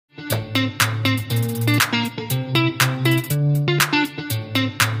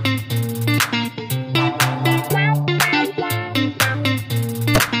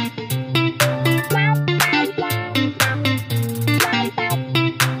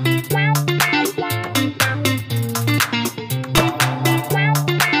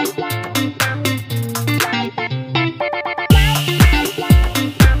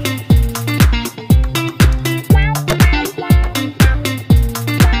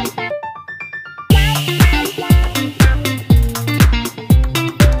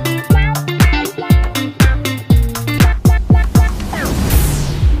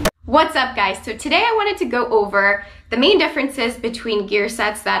guys, so today I wanted to go over the main differences between gear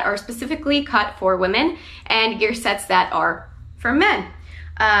sets that are specifically cut for women and gear sets that are for men.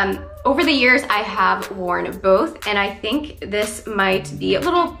 Over the years I have worn both, and I think this might be a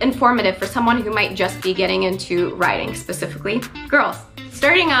little informative for someone who might just be getting into riding, specifically girls.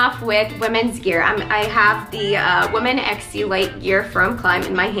 Starting off with women's gear, I have the Women XC Light gear from Klim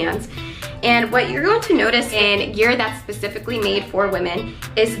in my hands. And what you're going to notice in gear that's specifically made for women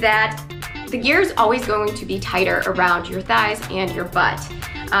is that the gear is always going to be tighter around your thighs and your butt.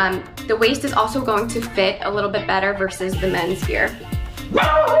 The waist is also going to fit a little bit better versus the men's gear.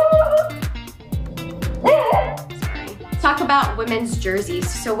 Sorry. Let's talk about women's jerseys.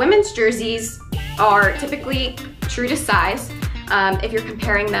 So women's jerseys are typically true to size if you're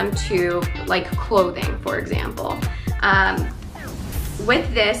comparing them to like clothing, for example.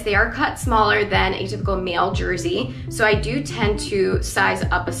 With this, they are cut smaller than a typical male jersey, so I do tend to size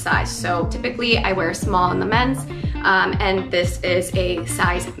up a size. So typically I wear a small in the men's, and this is a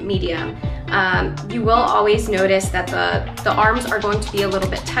size medium. You will always notice that the arms are going to be a little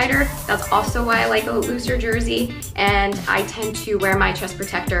bit tighter. That's also why I like a looser jersey, and I tend to wear my chest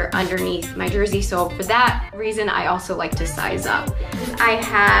protector underneath my jersey, so for that reason I also like to size up. I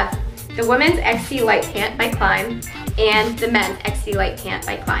have the Women's XC Light Pant by Klim and the Men's XC Light Pant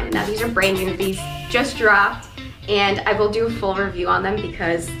by Klim. Now these are brand new, these just dropped, and I will do a full review on them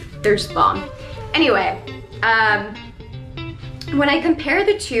because they're just bomb. Anyway, when I compare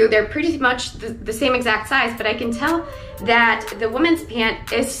the two, they're pretty much the same exact size, but I can tell that the women's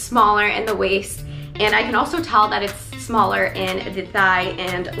pant is smaller in the waist, and I can also tell that it's smaller in the thigh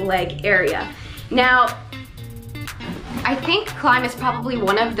and leg area. Now, I think Klim is probably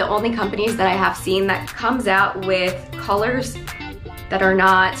one of the only companies that I have seen that comes out with colors that are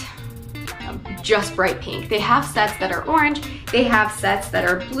not just bright pink. They have sets that are orange, they have sets that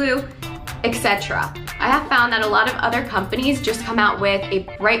are blue, etc. I have found that a lot of other companies just come out with a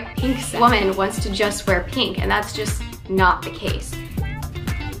bright pink set. Woman wants to just wear pink, and that's just not the case.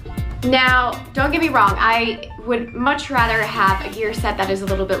 Now, don't get me wrong, I would much rather have a gear set that is a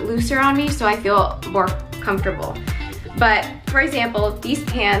little bit looser on me so I feel more comfortable. But for example, these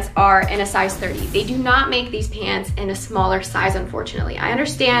pants are in a size 30. They do not make these pants in a smaller size, unfortunately. I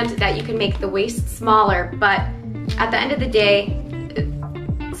understand that you can make the waist smaller, but at the end of the day,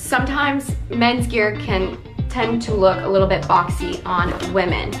 sometimes men's gear can tend to look a little bit boxy on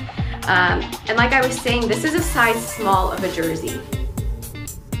women. And like I was saying, this is a size small of a jersey.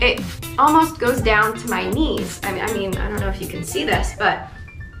 It almost goes down to my knees. I mean, I don't know if you can see this, but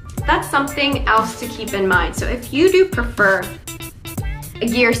that's something else to keep in mind. So if you do prefer a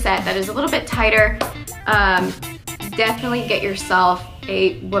gear set that is a little bit tighter, definitely get yourself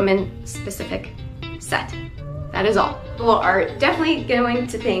a women-specific set. That is all. People are definitely going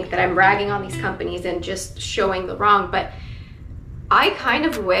to think that I'm ragging on these companies and just showing the wrong, but I kind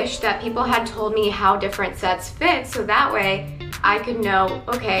of wish that people had told me how different sets fit, so that way I could know,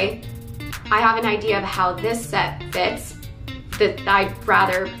 okay, I have an idea of how this set fits, that I'd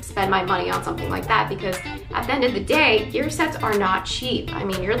rather spend my money on something like that, because at the end of the day, gear sets are not cheap. I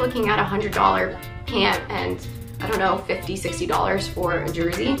mean, you're looking at a $100 pant and I don't know, $50, $60 for a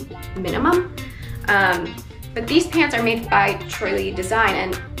jersey minimum. But these pants are made by Troy Lee Design,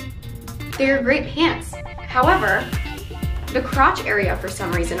 and they're great pants. However, the crotch area for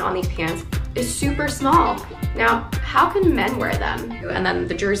some reason on these pants is super small. Now, how can men wear them? And then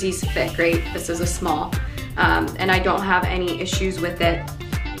the jerseys fit great. This is a small. And I don't have any issues with it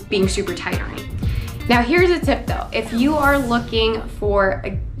being super tight on me. Now here's a tip though. If you are looking for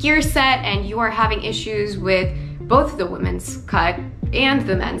a gear set and you are having issues with both the women's cut and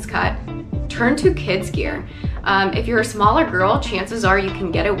the men's cut, turn to kids gear. If you're a smaller girl, chances are you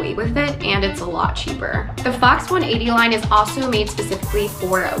can get away with it, and it's a lot cheaper. The Fox 180 line is also made specifically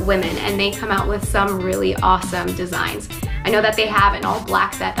for women, and they come out with some really awesome designs. I know that they have an all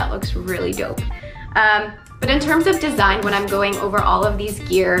black set that looks really dope. But in terms of design, when I'm going over all of these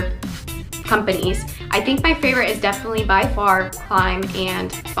gear companies, I think my favorite is definitely by far Klim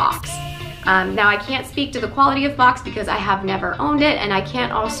and Fox. Now I can't speak to the quality of Fox because I have never owned it, and I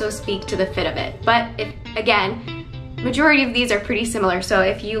can't also speak to the fit of it. But again, majority of these are pretty similar, so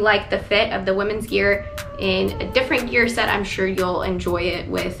if you like the fit of the women's gear in a different gear set, I'm sure you'll enjoy it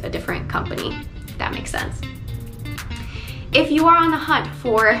with a different company, if that makes sense. If you are on the hunt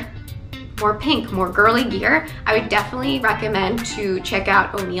for more pink, more girly gear, I would definitely recommend to check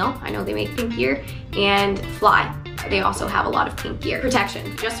out O'Neill. I know they make pink gear, and Fly. They also have a lot of pink gear.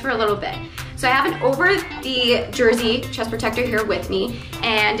 Protection, just for a little bit. So I have an over the jersey chest protector here with me,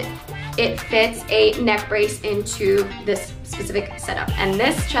 and it fits a neck brace into this specific setup. And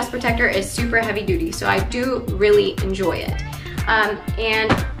this chest protector is super heavy duty, so I do really enjoy it.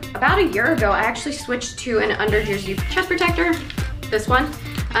 And about a year ago, I actually switched to an under jersey chest protector, this one.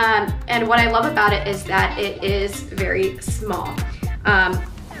 And what I love about it is that it is very small.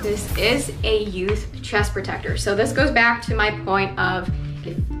 This is a youth chest protector. So this goes back to my point of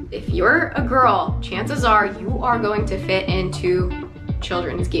if you're a girl, chances are you are going to fit into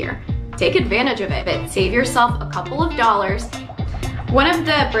children's gear. Take advantage of it. Save yourself a couple of dollars. One of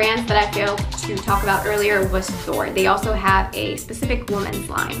the brands that I failed to talk about earlier was Thor. They also have a specific women's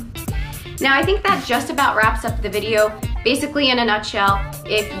line. Now I think that just about wraps up the video. Basically, in a nutshell,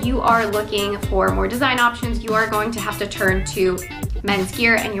 if you are looking for more design options, you are going to have to turn to men's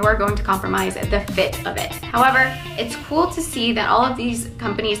gear and you are going to compromise the fit of it. However, it's cool to see that all of these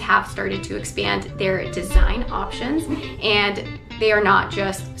companies have started to expand their design options and they are not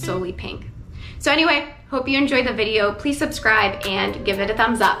just solely pink. So anyway, hope you enjoyed the video. Please subscribe and give it a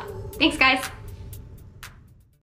thumbs up. Thanks guys.